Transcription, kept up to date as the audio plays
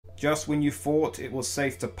Just when you thought it was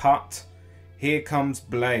safe to putt, here comes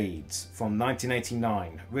Blades from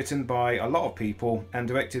 1989, written by a lot of people and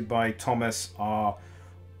directed by Thomas R.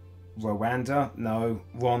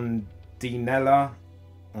 Rondinella.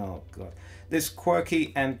 Oh god. This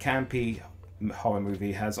quirky and campy horror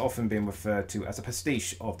movie has often been referred to as a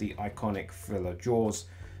pastiche of the iconic thriller Jaws,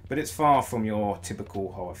 but it's far from your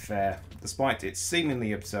typical horror fare. Despite its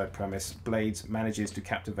seemingly absurd premise, Blades manages to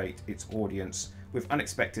captivate its audience with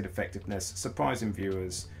unexpected effectiveness, surprising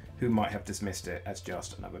viewers who might have dismissed it as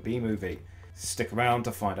just another B-movie. Stick around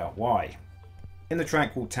to find out why. In the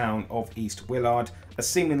tranquil town of East Willard, a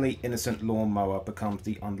seemingly innocent lawnmower becomes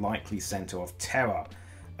the unlikely centre of terror.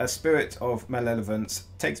 A spirit of malevolence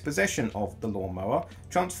takes possession of the lawnmower,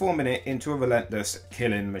 transforming it into a relentless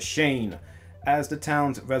killing machine. As the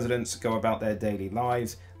town's residents go about their daily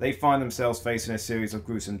lives, they find themselves facing a series of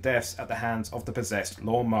gruesome deaths at the hands of the possessed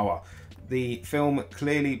lawnmower. The film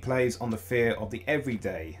clearly plays on the fear of the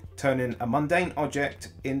everyday, turning a mundane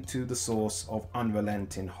object into the source of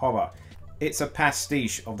unrelenting horror. It's a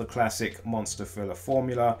pastiche of the classic monster thriller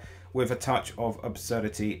formula, with a touch of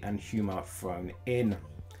absurdity and humour thrown in.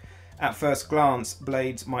 At first glance,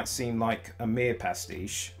 Blades might seem like a mere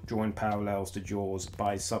pastiche, drawing parallels to Jaws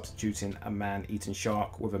by substituting a man-eating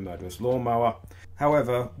shark with a murderous lawnmower.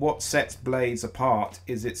 However, what sets Blades apart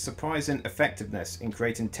is its surprising effectiveness in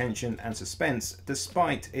creating tension and suspense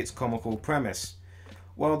despite its comical premise.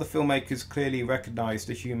 While the filmmakers clearly recognised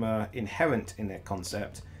the humour inherent in their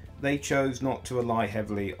concept, they chose not to rely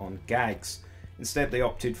heavily on gags. Instead, they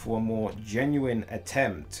opted for a more genuine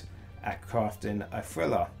attempt at crafting a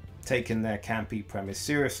thriller, taking their campy premise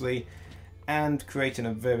seriously and creating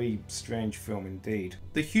a very strange film indeed.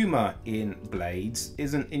 The humour in Blades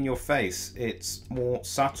isn't in your face, it's more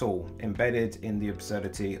subtle, embedded in the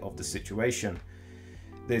absurdity of the situation.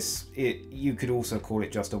 You could also call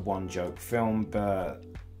it just a one-joke film, but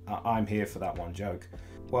I'm here for that one joke.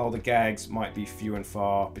 While the gags might be few and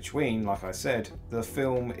far between, like I said, the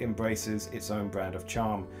film embraces its own brand of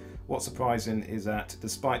charm. What's surprising is that,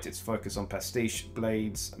 despite its focus on pastiche,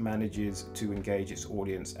 Blades manages to engage its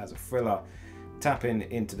audience as a thriller, tapping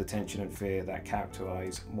into the tension and fear that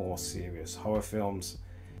characterise more serious horror films.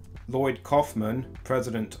 Lloyd Kaufman,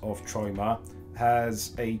 president of Troma,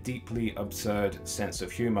 has a deeply absurd sense of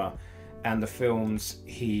humour, and the films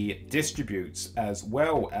he distributes as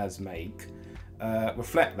well as make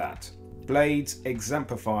reflect that. Blades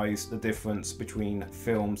exemplifies the difference between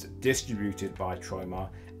films distributed by Troma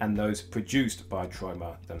and those produced by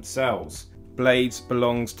Troma themselves. Blades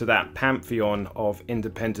belongs to that pantheon of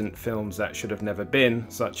independent films that should have never been,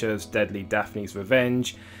 such as Deadly Daphne's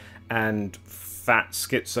Revenge and Fat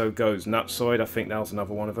Schizo Goes Nutsoid, I think that was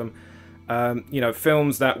another one of them.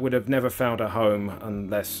 Films that would have never found a home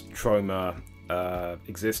unless Troma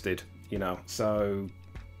existed, so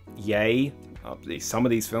yay. Some of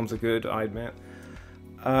these films are good, I admit.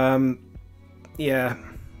 Yeah,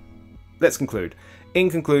 let's conclude. In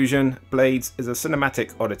conclusion, Blades is a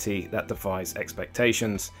cinematic oddity that defies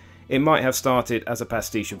expectations. It might have started as a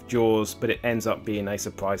pastiche of Jaws, but it ends up being a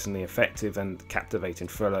surprisingly effective and captivating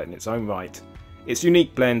thriller in its own right. Its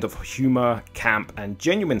unique blend of humour, camp and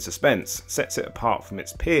genuine suspense sets it apart from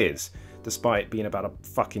its peers, despite being about a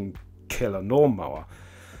fucking killer lawnmower.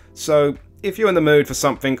 So, if you're in the mood for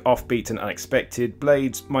something offbeat and unexpected,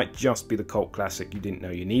 Blades might just be the cult classic you didn't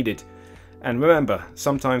know you needed. And remember,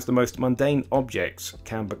 sometimes the most mundane objects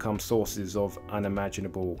can become sources of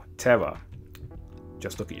unimaginable terror.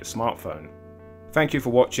 Just look at your smartphone. Thank you for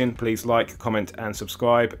watching. Please like, comment and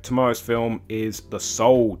subscribe. Tomorrow's film is The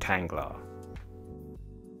Soul Tangler.